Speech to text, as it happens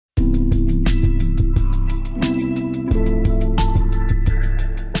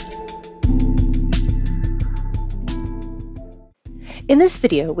In this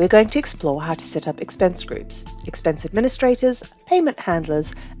video, we're going to explore how to set up expense groups, expense administrators, payment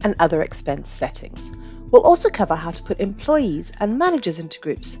handlers, and other expense settings. We'll also cover how to put employees and managers into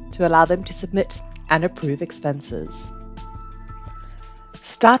groups to allow them to submit and approve expenses.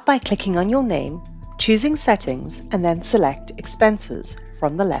 Start by clicking on your name, choosing Settings, and then select Expenses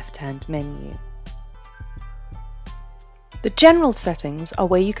from the left-hand menu. The general settings are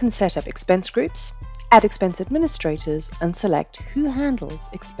where you can set up expense groups, add expense administrators, and select who handles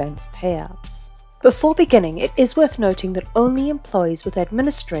expense payouts. Before beginning, it is worth noting that only employees with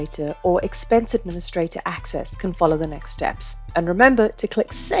administrator or expense administrator access can follow the next steps. And remember to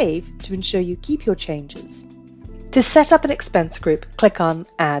click Save to ensure you keep your changes. To set up an expense group, click on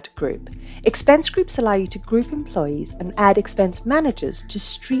Add Group. Expense groups allow you to group employees and add expense managers to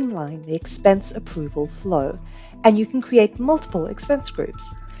streamline the expense approval flow, and you can create multiple expense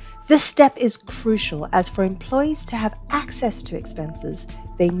groups. This step is crucial, as for employees to have access to expenses,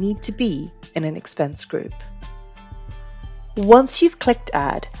 they need to be in an expense group. Once you've clicked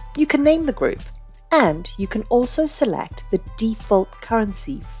Add, you can name the group, and you can also select the default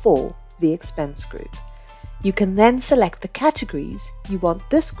currency for the expense group. You can then select the categories you want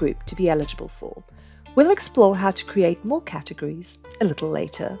this group to be eligible for. We'll explore how to create more categories a little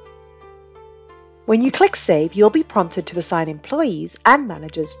later. When you click Save, you'll be prompted to assign employees and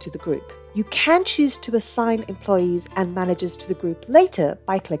managers to the group. You can choose to assign employees and managers to the group later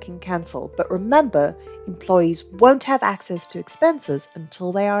by clicking Cancel, but remember, employees won't have access to expenses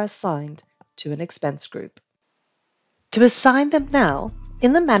until they are assigned to an expense group. To assign them now,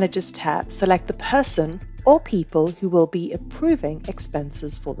 in the Managers tab, select the person or people who will be approving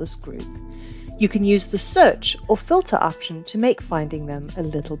expenses for this group. You can use the Search or Filter option to make finding them a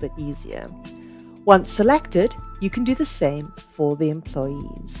little bit easier. Once selected, you can do the same for the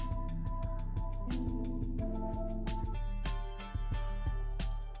employees.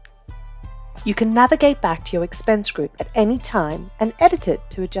 You can navigate back to your expense group at any time and edit it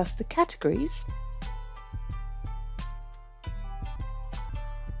to adjust the categories,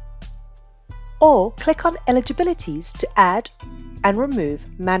 or click on Eligibilities to add and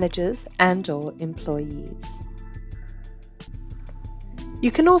remove managers and/or employees. You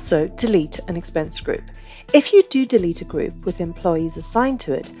can also delete an expense group. If you do delete a group with employees assigned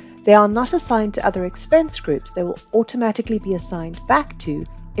to it, they are not assigned to other expense groups. They will automatically be assigned back to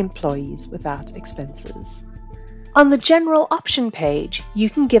employees without expenses. On the General Option page, you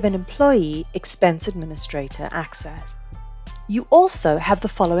can give an employee expense administrator access. You also have the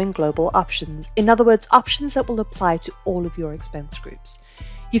following global options, in other words, options that will apply to all of your expense groups.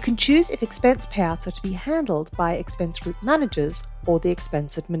 You can choose if expense payouts are to be handled by expense group managers or the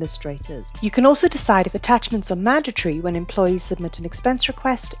expense administrators. You can also decide if attachments are mandatory when employees submit an expense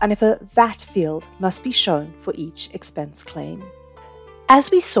request and if a VAT field must be shown for each expense claim.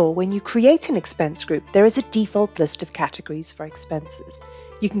 As we saw, when you create an expense group, there is a default list of categories for expenses.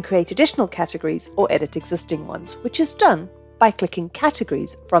 You can create additional categories or edit existing ones, which is done by clicking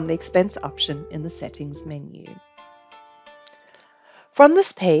Categories from the Expense option in the Settings menu. From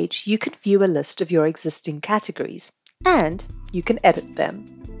this page, you can view a list of your existing categories, and you can edit them.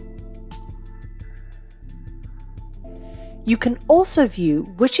 You can also view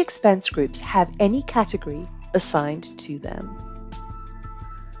which expense groups have any category assigned to them.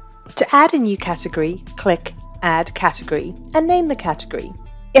 To add a new category, click Add Category and name the category.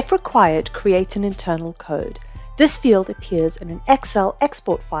 If required, create an internal code. This field appears in an Excel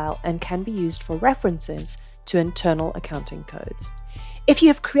export file and can be used for references to internal accounting codes. If you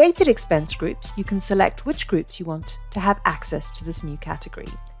have created expense groups, you can select which groups you want to have access to this new category.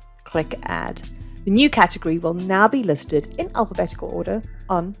 Click Add. The new category will now be listed in alphabetical order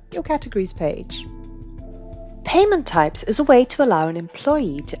on your categories page. Payment types is a way to allow an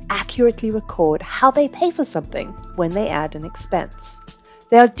employee to accurately record how they pay for something when they add an expense.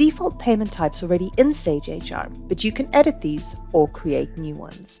 There are default payment types already in Sage HR, but you can edit these or create new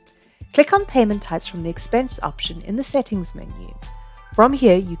ones. Click on Payment Types from the Expense option in the Settings menu. From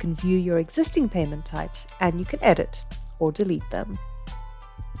here, you can view your existing payment types and you can edit or delete them.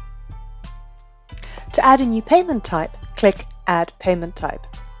 To add a new payment type, click Add Payment Type.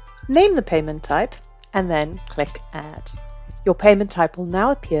 Name the payment type and then click Add. Your payment type will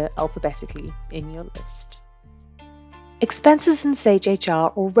now appear alphabetically in your list. Expenses in Sage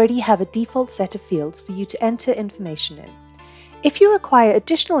HR already have a default set of fields for you to enter information in. If you require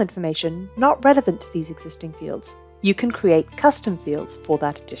additional information not relevant to these existing fields, you can create custom fields for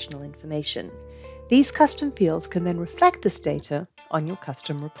that additional information. These custom fields can then reflect this data on your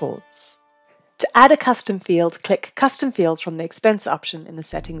custom reports. To add a custom field, click Custom Fields from the Expense option in the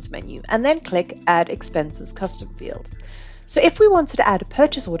Settings menu, and then click Add Expenses Custom Field. So if we wanted to add a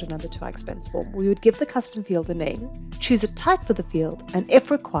purchase order number to our expense form, we would give the custom field a name, choose a type for the field, and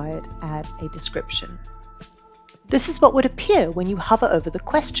if required, add a description. This is what would appear when you hover over the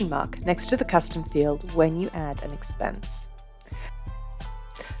question mark next to the custom field when you add an expense.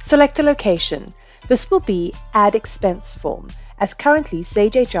 Select a location. This will be Add Expense Form, as currently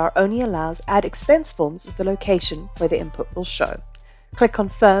Sage HR only allows Add Expense Forms as the location where the input will show. Click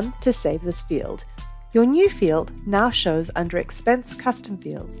Confirm to save this field. Your new field now shows under Expense Custom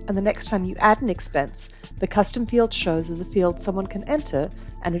Fields, and the next time you add an expense, the custom field shows as a field someone can enter,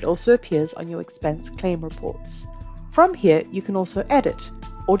 and it also appears on your expense claim reports. From here, you can also edit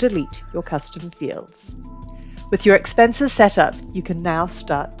or delete your custom fields. With your expenses set up, you can now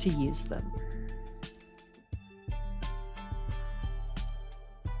start to use them.